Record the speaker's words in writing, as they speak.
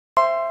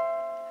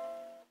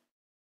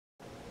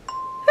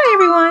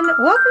everyone,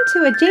 welcome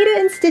to a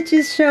Jayda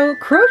InStitches show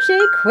crochet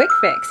quick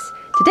fix.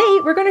 Today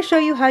we're going to show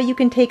you how you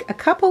can take a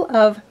couple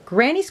of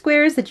granny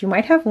squares that you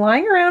might have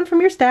lying around from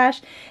your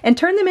stash and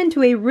turn them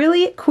into a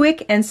really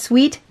quick and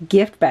sweet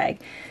gift bag.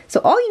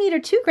 So all you need are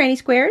 2 granny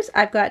squares.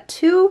 I've got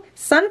 2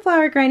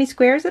 sunflower granny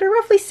squares that are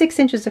roughly 6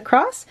 inches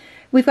across.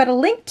 We've got a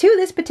link to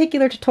this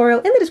particular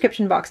tutorial in the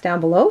description box down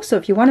below, so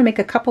if you want to make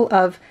a couple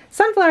of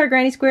sunflower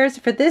granny squares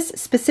for this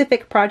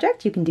specific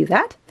project, you can do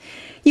that.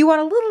 You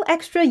want a little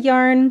extra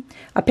yarn,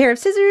 a pair of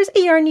scissors, a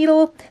yarn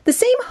needle, the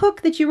same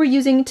hook that you were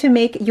using to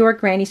make your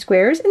granny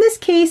squares. In this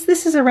case,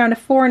 this is around a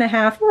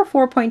 4.5 or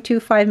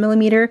 4.25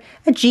 millimeter,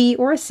 a G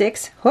or a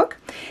 6 hook,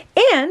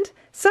 and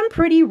some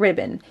pretty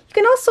ribbon. You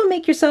can also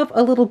make yourself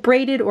a little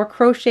braided or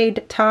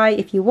crocheted tie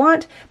if you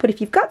want, but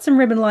if you've got some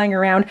ribbon lying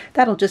around,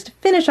 that'll just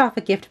finish off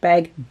a gift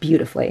bag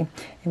beautifully.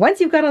 And once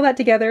you've got all that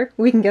together,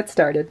 we can get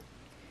started.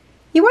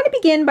 You want to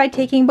begin by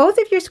taking both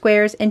of your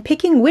squares and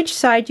picking which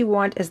side you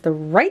want as the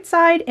right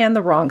side and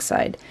the wrong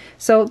side.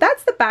 So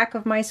that's the back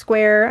of my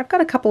square. I've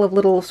got a couple of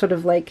little sort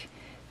of like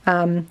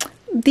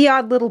the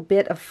odd little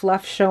bit of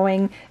fluff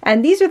showing,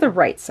 and these are the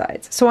right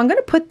sides. So I'm going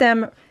to put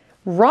them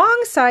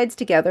wrong sides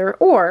together,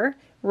 or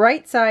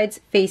right sides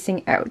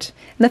facing out.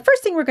 And the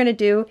first thing we're going to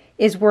do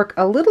is work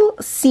a little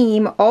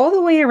seam all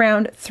the way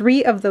around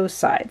 3 of those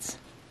sides.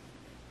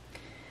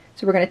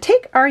 So we're going to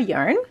take our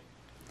yarn,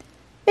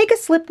 make a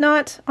slip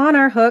knot on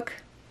our hook,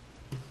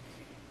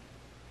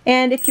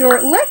 and if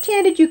you're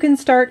left-handed you can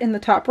start in the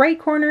top right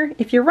corner.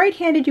 If you're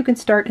right-handed you can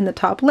start in the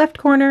top left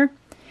corner.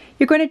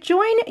 You're going to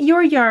join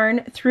your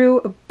yarn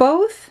through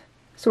both,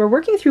 so we're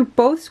working through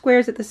both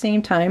squares at the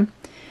same time.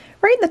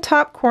 Right in the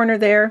top corner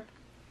there,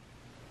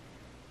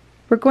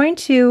 we're going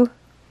to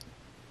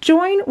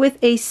join with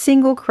a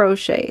single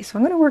crochet. So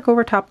I'm going to work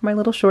over top of my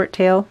little short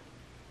tail.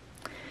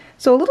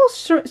 So a little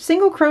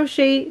single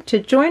crochet to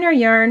join our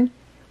yarn,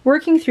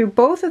 working through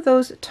both of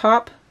those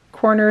top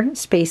corner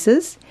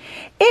spaces.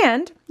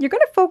 And you're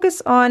going to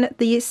focus on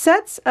the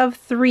sets of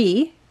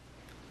 3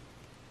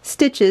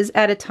 stitches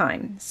at a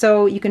time.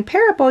 So you can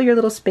pair up all your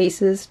little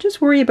spaces,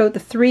 just worry about the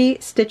 3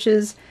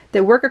 stitches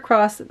that work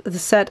across the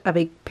set of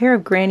a pair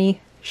of granny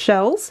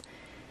shells,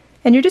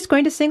 and you're just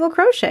going to single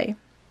crochet.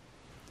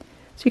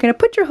 So you're going to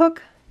put your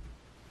hook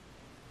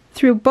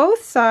through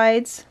both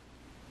sides.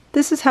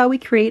 This is how we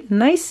create a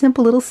nice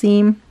simple little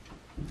seam.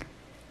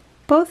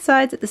 Both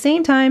sides at the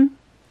same time.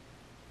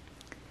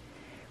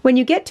 When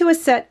you get to a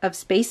set of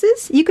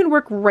spaces, you can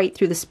work right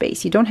through the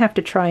space. You don't have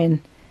to try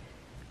and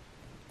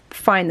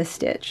find the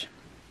stitch.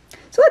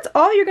 So that's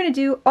all you're going to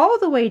do all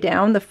the way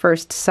down the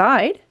first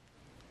side.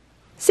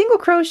 Single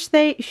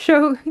crochet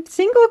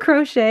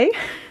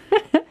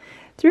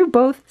through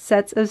both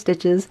sets of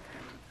stitches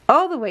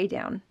all the way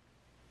down.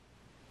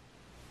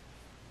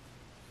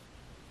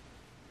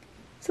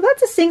 So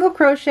that's a single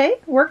crochet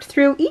worked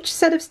through each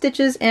set of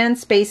stitches and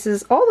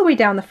spaces all the way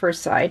down the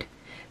first side.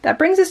 That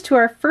brings us to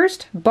our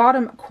first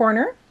bottom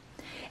corner,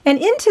 and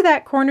into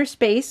that corner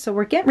space, so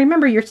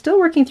remember you're still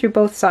working through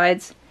both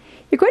sides,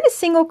 you're going to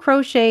single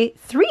crochet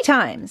 3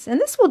 times, and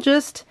this will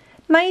just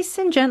nice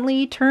and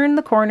gently turn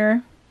the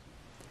corner.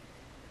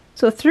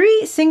 So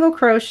 3 single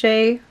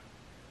crochet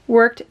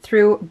worked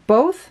through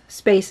both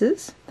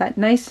spaces, that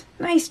nice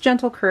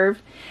gentle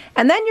curve,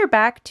 and then you're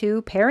back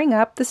to pairing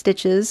up the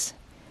stitches,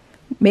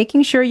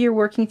 making sure you're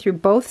working through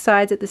both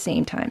sides at the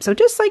same time. So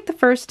just like the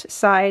first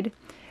side,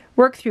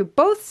 work through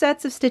both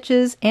sets of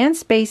stitches and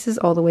spaces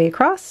all the way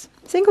across,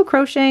 single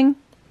crocheting.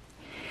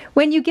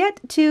 When you get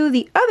to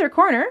the other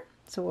corner,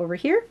 so over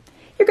here,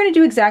 you're going to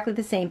do exactly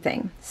the same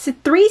thing. So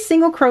 3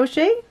 single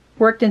crochet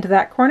worked into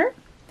that corner,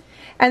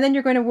 and then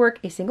you're going to work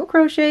a single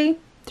crochet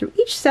through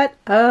each set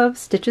of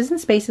stitches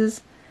and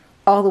spaces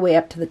all the way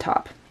up to the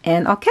top.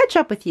 And I'll catch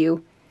up with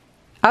you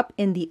up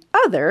in the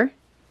other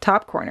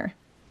top corner.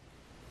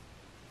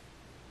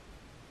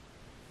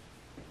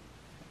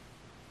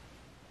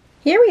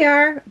 Here we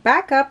are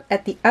back up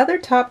at the other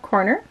top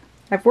corner.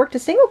 I've worked a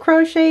single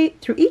crochet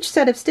through each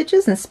set of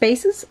stitches and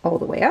spaces all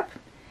the way up.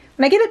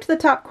 When I get up to the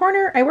top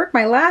corner, I work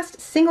my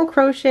last single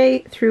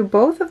crochet through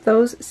both of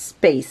those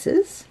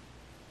spaces.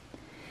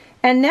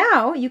 And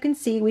now you can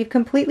see we've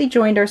completely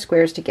joined our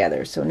squares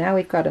together. So now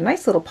we've got a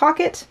nice little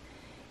pocket,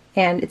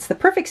 and it's the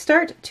perfect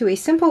start to a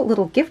simple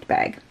little gift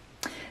bag.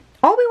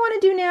 All we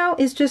want to do now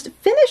is just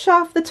finish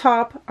off the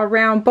top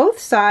around both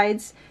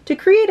sides to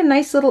create a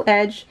nice little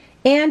edge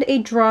and a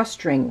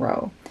drawstring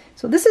row.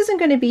 So this isn't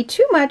going to be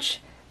too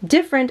much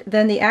different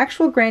than the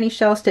actual granny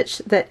shell stitch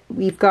that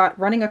we've got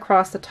running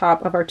across the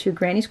top of our 2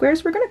 granny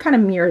squares. We're going to kind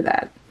of mirror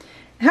that.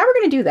 How we're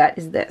going to do that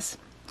is this.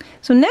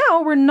 So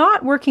now we're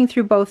not working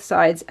through both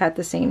sides at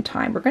the same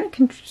time. We're going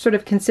to sort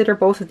of consider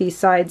both of these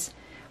sides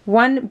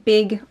one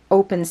big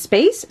open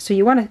space. So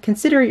you want to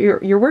consider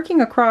you're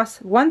working across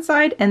one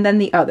side and then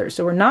the other.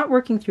 So we're not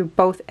working through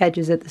both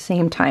edges at the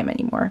same time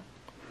anymore.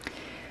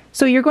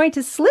 So you're going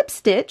to slip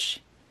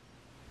stitch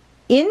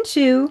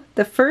into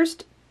the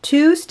first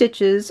 2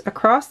 stitches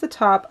across the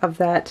top of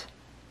that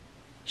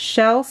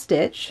shell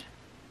stitch,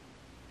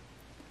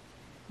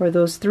 or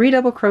those 3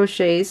 double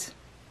crochets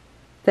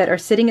that are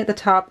sitting at the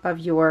top of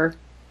your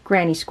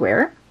granny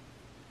square.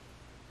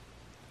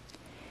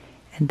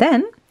 And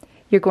then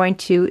you're going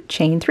to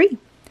chain 3.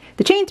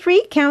 The chain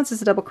 3 counts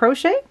as a double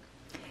crochet.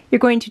 You're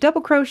going to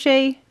double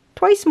crochet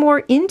twice more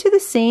into the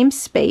same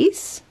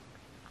space.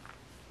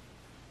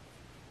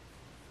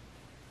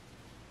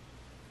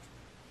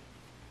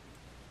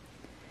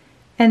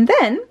 And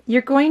then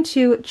you're going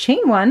to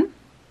chain 1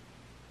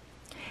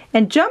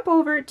 and jump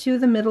over to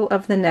the middle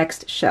of the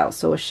next shell.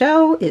 So a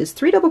shell is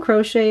 3 double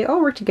crochet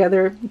all work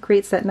together. It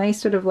creates that nice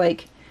sort of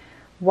like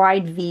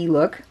wide V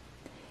look.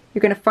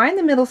 You're going to find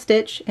the middle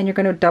stitch and you're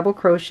going to double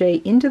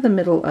crochet into the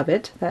middle of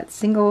it, that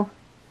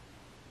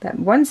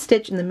one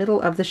stitch in the middle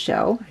of the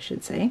shell, I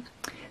should say,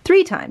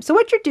 3 times. So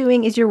what you're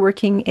doing is you're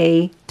working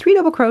a 3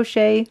 double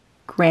crochet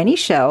granny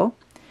shell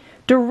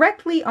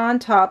directly on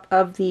top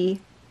of the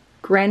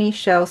granny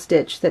shell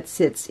stitch that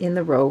sits in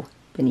the row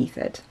beneath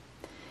it.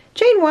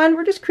 Chain 1,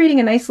 we're just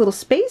creating a nice little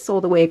space all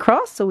the way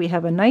across, so we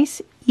have a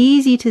nice,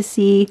 easy to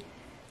see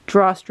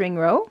drawstring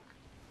row.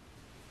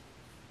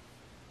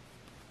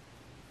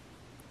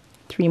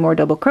 3 more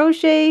double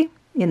crochet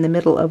in the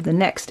middle of the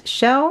next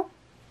shell.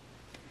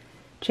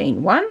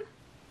 Chain 1,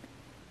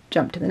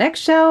 jump to the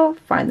next shell,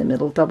 find the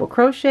middle double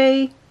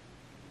crochet,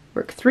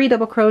 work 3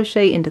 double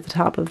crochet into the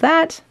top of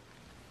that.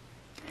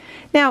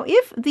 Now,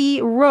 if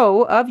the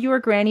row of your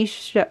granny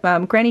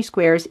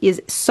squares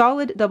is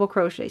solid double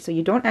crochet, so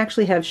you don't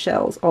actually have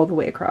shells all the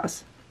way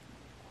across,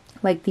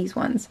 like these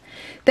ones,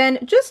 then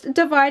just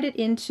divide it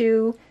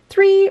into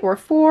 3 or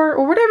 4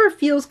 or whatever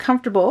feels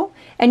comfortable,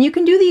 and you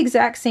can do the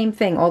exact same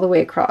thing all the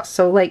way across.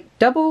 So like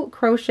double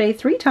crochet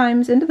 3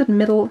 times into the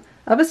middle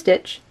of a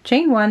stitch,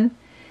 chain 1,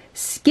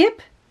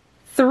 skip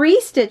 3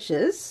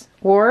 stitches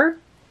or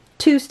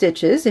 2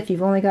 stitches if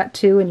you've only got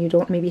 2 and you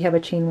don't maybe have a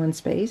chain 1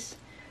 space,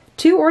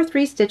 2 or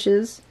 3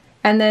 stitches,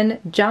 and then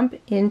jump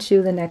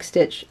into the next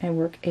stitch and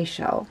work a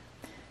shell.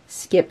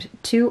 Skip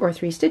 2 or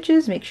 3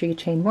 stitches, make sure you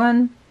chain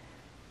 1,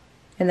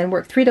 and then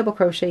work 3 double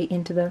crochet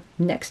into the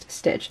next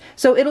stitch.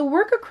 So it'll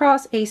work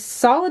across a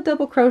solid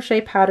double crochet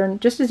pattern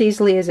just as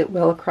easily as it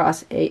will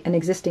across an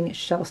existing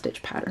shell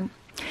stitch pattern.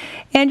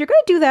 And you're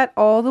going to do that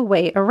all the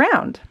way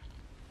around.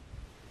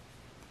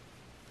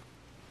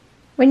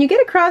 When you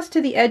get across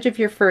to the edge of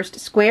your first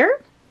square,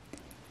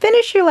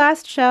 finish your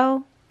last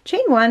shell,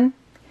 chain 1,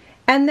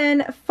 and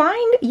then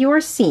find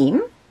your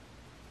seam,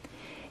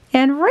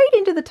 and right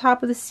into the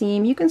top of the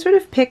seam you can sort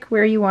of pick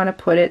where you want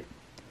to put it.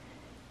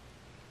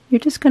 You're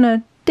just going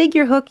to dig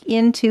your hook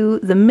into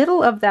the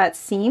middle of that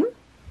seam,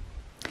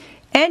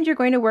 and you're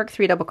going to work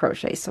 3 double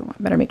crochet. So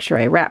I better make sure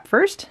I wrap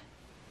first.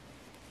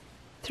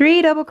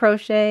 3 double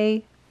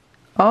crochet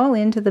all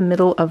into the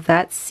middle of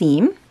that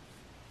seam.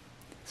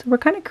 So we're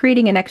kind of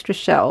creating an extra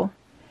shell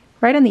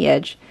right on the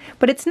edge,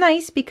 but it's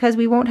nice because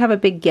we won't have a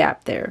big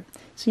gap there.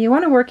 So you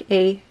want to work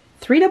a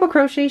 3 double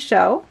crochet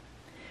shell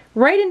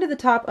right into the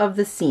top of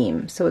the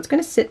seam. So it's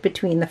going to sit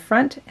between the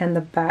front and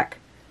the back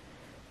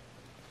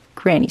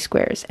granny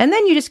squares. And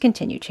then you just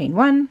continue. Chain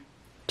 1,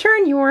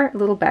 turn your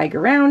little bag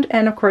around,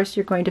 and of course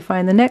you're going to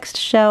find the next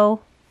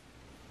shell,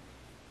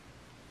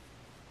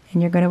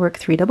 and you're going to work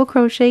 3 double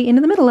crochet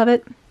into the middle of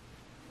it.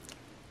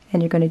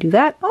 And you're going to do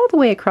that all the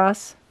way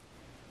across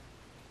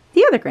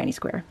the other granny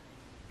square.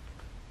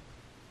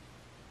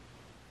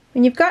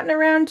 When you've gotten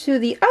around to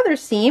the other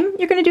seam,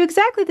 you're going to do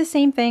exactly the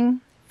same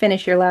thing.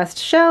 Finish your last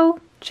shell,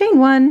 chain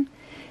 1,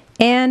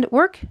 and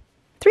work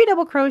 3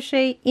 double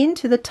crochet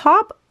into the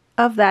top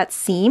of that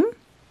seam.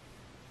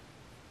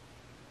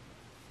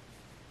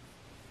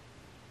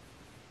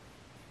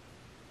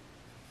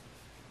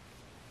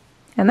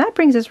 And that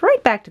brings us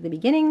right back to the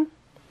beginning.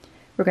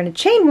 We're going to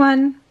chain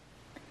 1,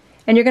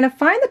 and you're going to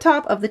find the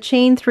top of the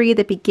chain 3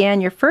 that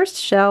began your first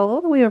shell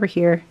all the way over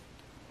here,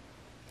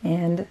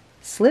 and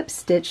slip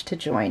stitch to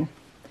join.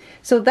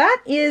 So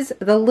that is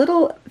the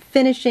little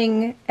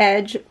finishing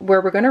edge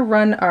where we're going to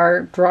run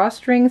our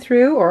drawstring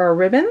through, or our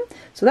ribbon.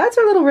 So that's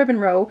our little ribbon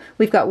row.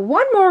 We've got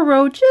one more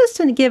row just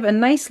to give a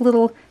nice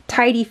little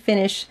tidy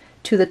finish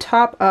to the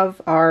top of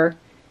our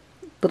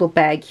little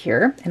bag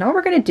here. And all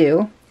we're going to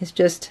do is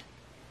just,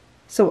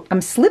 so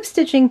I'm slip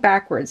stitching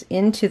backwards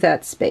into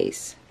that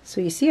space. So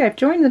you see I've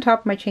joined the top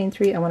of my chain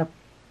 3. I want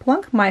to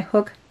plunk my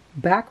hook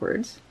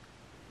backwards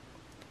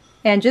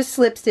and just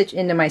slip stitch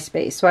into my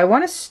space. So I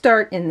want to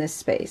start in this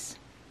space.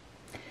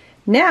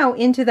 Now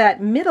into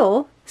that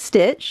middle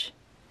stitch,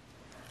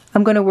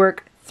 I'm going to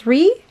work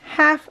 3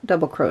 half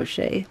double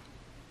crochet.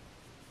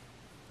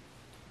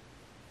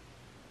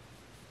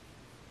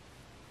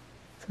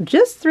 So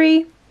just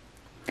 3.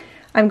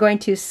 I'm going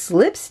to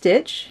slip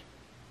stitch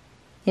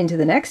into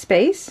the next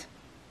space,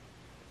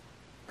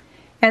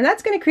 and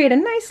that's going to create a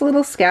nice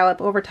little scallop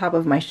over top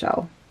of my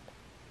shell.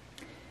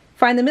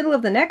 Find the middle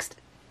of the next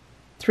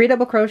 3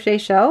 double crochet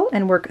shell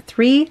and work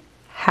 3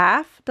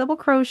 half double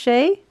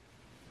crochet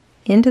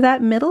into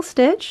that middle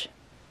stitch,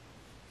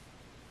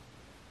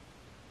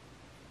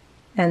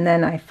 and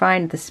then I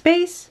find the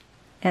space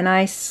and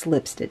I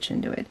slip stitch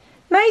into it.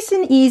 Nice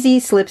and easy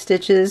slip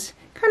stitches,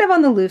 kind of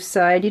on the loose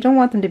side. You don't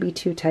want them to be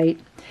too tight.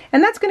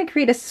 And that's going to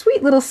create a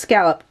sweet little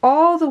scallop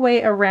all the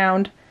way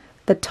around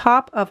the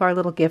top of our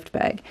little gift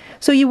bag.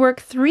 So you work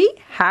 3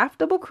 half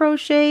double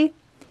crochet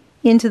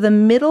into the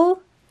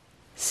middle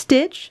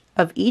stitch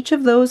of each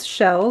of those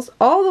shells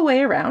all the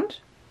way around.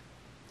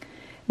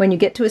 When you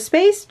get to a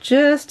space,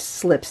 just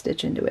slip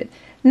stitch into it.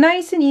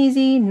 Nice and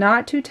easy,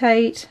 not too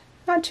tight,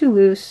 not too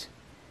loose,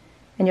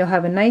 and you'll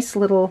have a nice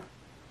little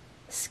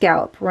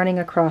scallop running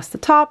across the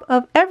top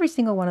of every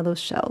single one of those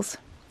shells.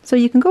 So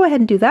you can go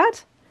ahead and do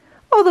that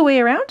all the way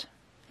around,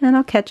 and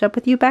I'll catch up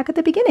with you back at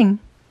the beginning.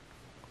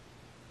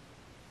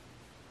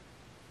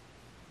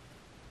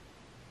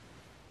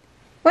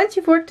 Once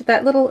you've worked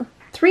that little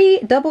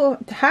 3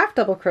 half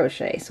double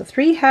crochet, so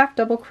 3 half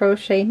double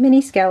crochet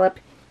mini scallop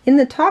in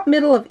the top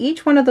middle of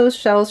each one of those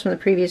shells from the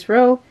previous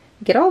row,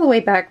 get all the way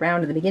back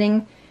round to the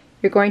beginning,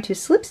 you're going to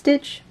slip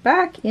stitch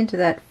back into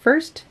that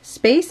first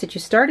space that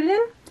you started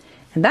in,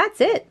 and that's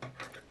it.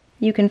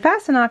 You can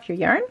fasten off your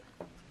yarn.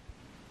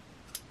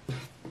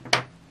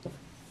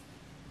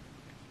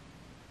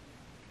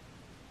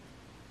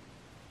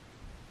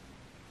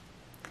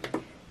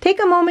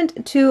 Take a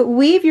moment to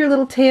weave your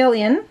little tail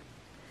in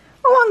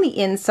along the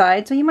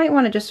inside, so you might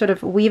want to just sort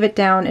of weave it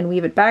down and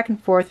weave it back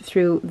and forth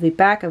through the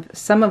back of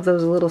some of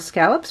those little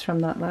scallops from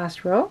that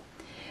last row.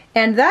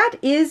 And that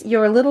is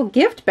your little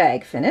gift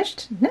bag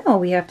finished. Now all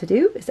we have to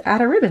do is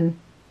add a ribbon.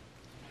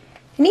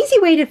 An easy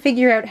way to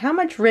figure out how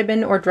much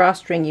ribbon or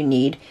drawstring you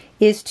need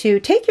is to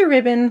take your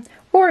ribbon,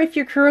 or if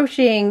you're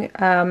crocheting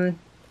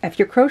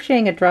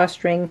a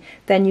drawstring,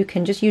 then you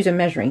can just use a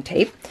measuring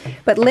tape.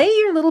 But lay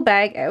your little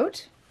bag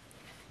out,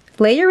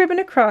 lay your ribbon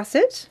across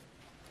it,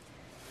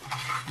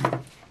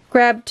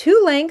 grab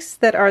 2 lengths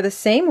that are the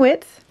same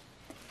width,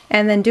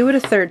 and then do it a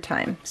 3rd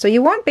time. So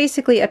you want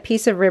basically a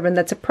piece of ribbon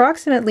that's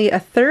approximately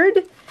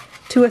 1/3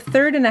 to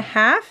 1/3 and a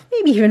half,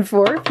 maybe even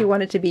 4 if you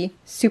want it to be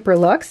super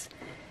luxe.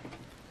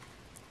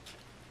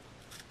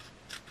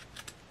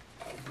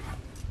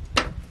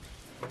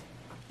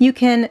 You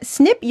can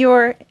snip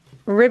your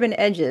ribbon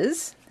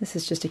edges. This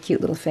is just a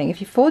cute little thing.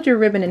 If you fold your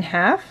ribbon in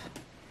half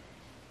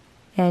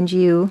and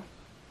you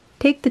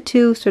take the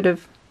 2 sort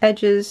of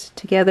edges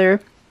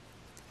together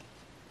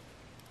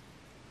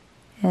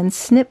and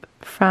snip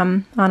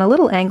from on a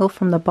little angle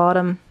from the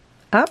bottom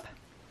up,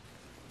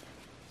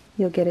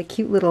 you'll get a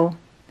cute little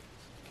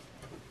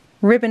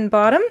ribbon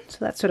bottom. So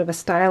that's sort of a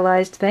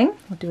stylized thing.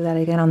 We'll do that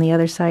again on the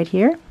other side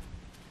here.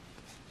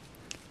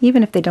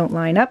 Even if they don't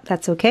line up,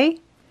 that's okay.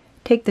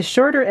 Take the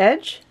shorter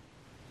edge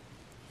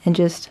and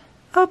just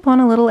up on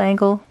a little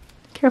angle.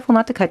 Careful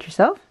not to cut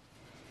yourself.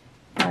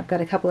 I've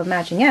got a couple of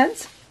matching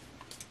ends.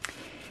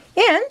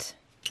 And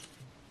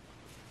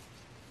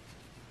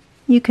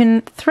you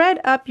can thread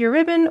up your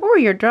ribbon or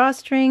your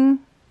drawstring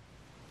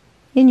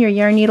in your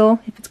yarn needle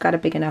if it's got a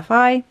big enough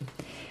eye.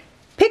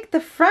 Pick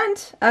the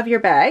front of your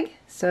bag.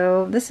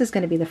 So this is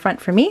going to be the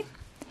front for me.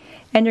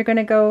 And you're going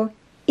to go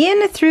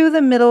in through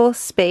the middle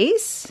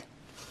space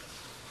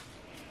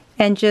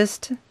and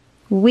just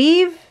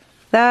weave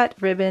that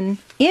ribbon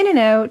in and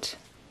out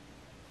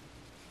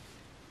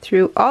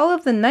through all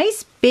of the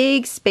nice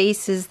big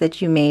spaces that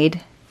you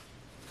made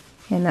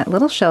in that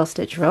little shell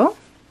stitch row.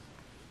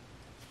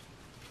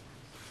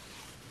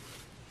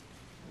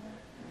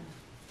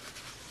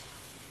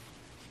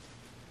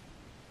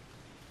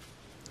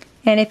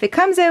 And if it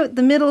comes out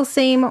the middle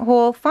same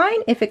hole,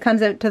 fine. If it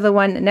comes out to the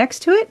one next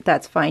to it,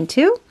 that's fine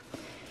too.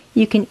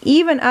 You can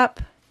even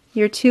up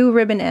your 2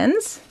 ribbon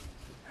ends.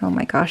 Oh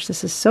my gosh,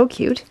 this is so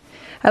cute.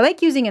 I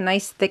like using a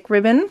nice thick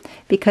ribbon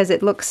because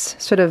it looks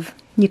sort of,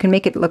 you can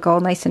make it look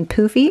all nice and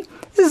poofy.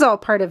 This is all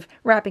part of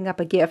wrapping up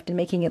a gift and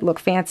making it look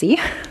fancy.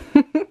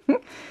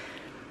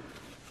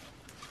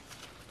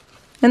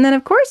 And then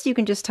of course you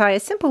can just tie a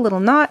simple little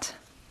knot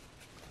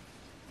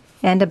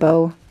and a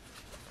bow.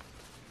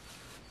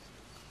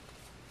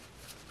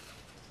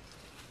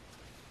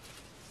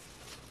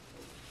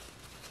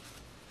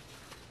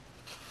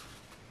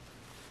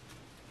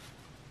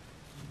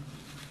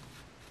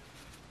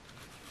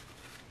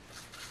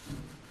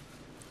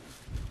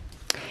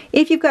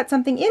 If you've got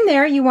something in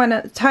there, you want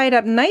to tie it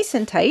up nice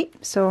and tight.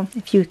 So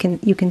if you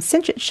can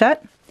cinch it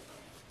shut,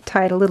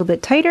 tie it a little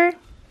bit tighter.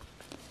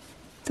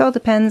 It all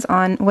depends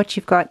on what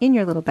you've got in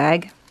your little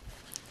bag.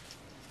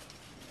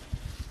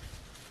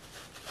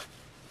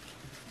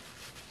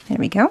 There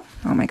we go.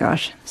 Oh my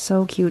gosh,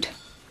 so cute.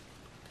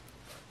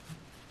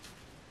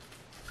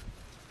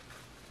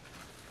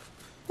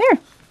 There.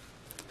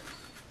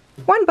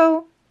 One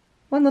bow,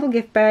 one little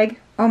gift bag.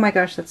 Oh my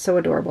gosh, that's so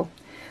adorable.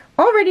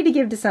 All ready to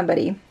give to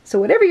somebody. So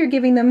whatever you're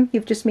giving them,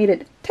 you've just made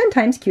it 10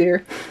 times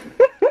cuter.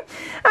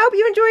 I hope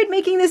you enjoyed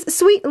making this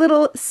sweet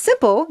little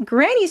simple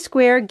granny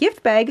square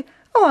gift bag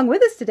along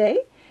with us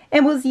today.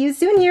 And we'll see you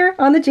soon here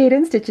on the Jayda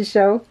InStitches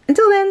show.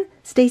 Until then,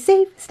 stay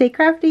safe, stay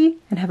crafty,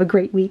 and have a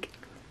great week.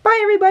 Bye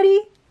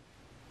everybody!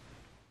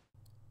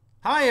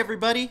 Hi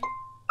everybody!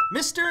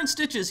 Mr.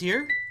 InStitches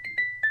here.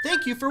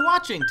 Thank you for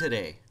watching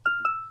today.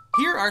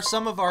 Here are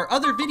some of our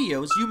other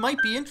videos you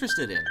might be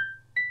interested in.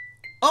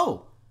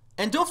 Oh!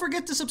 And don't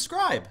forget to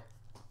subscribe!